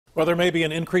Well, there may be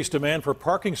an increased demand for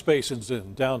parking spaces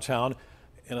in downtown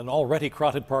in an already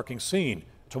crowded parking scene.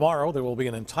 Tomorrow, there will be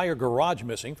an entire garage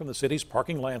missing from the city's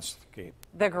parking landscape.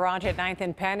 The garage at Ninth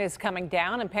and Penn is coming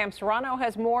down, and Pam Surano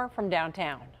has more from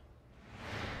downtown.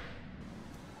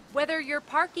 Whether you're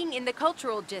parking in the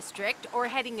Cultural District or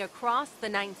heading across the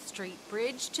 9th Street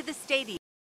Bridge to the stadium,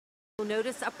 you'll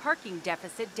notice a parking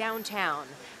deficit downtown.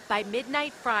 By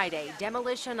midnight Friday,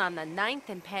 demolition on the 9th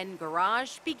and Penn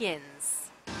garage begins.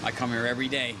 I come here every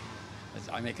day.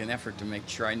 I make an effort to make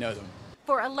sure I know them.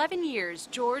 For 11 years,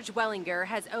 George Wellinger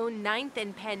has owned 9th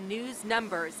and Penn News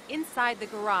numbers inside the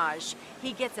garage.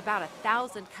 He gets about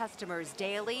 1,000 customers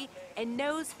daily and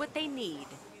knows what they need.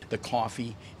 The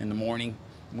coffee in the morning.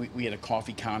 We had a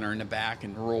coffee counter in the back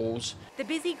and rolls. The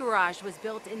busy garage was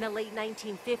built in the late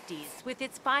 1950s. With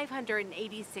its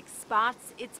 586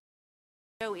 spots, it's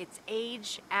show its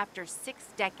age after 6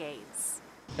 decades.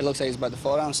 It looks like it's about to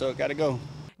fall down, so it gotta go.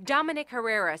 Dominic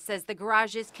Herrera says the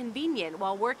garage is convenient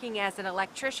while working as an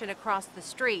electrician across the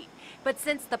street. But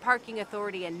since the parking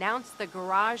authority announced the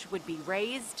garage would be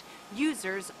raised,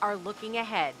 users are looking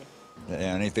ahead.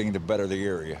 Anything to better the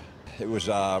area. It was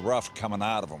rough coming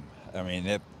out of them. I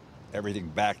mean, everything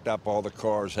backed up. All the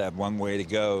cars had one way to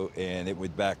go, and it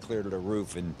would back clear to the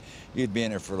roof, and you'd be in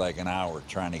there for like an hour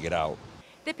trying to get out.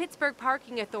 The Pittsburgh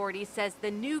Parking Authority says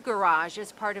the new garage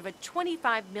is part of a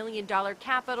 $25 million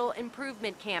capital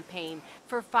improvement campaign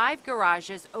for 5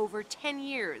 garages over 10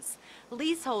 years.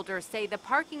 Leaseholders say the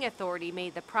Parking Authority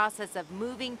made the process of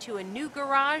moving to a new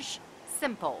garage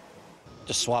simple.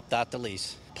 Just swapped out the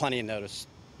lease. Plenty of notice,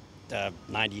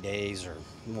 90 days or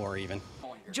more even.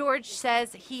 George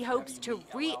says he hopes to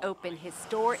reopen his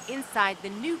store inside the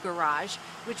new garage,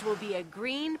 which will be a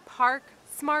green park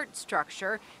smart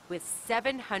structure with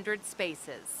 700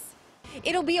 spaces.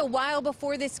 It'll be a while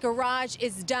before this garage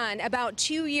is done, about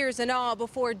 2 years in all,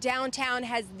 before downtown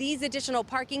has these additional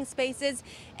parking spaces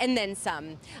and then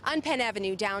some. On Penn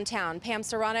Avenue downtown, Pam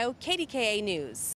Surano, KDKA News.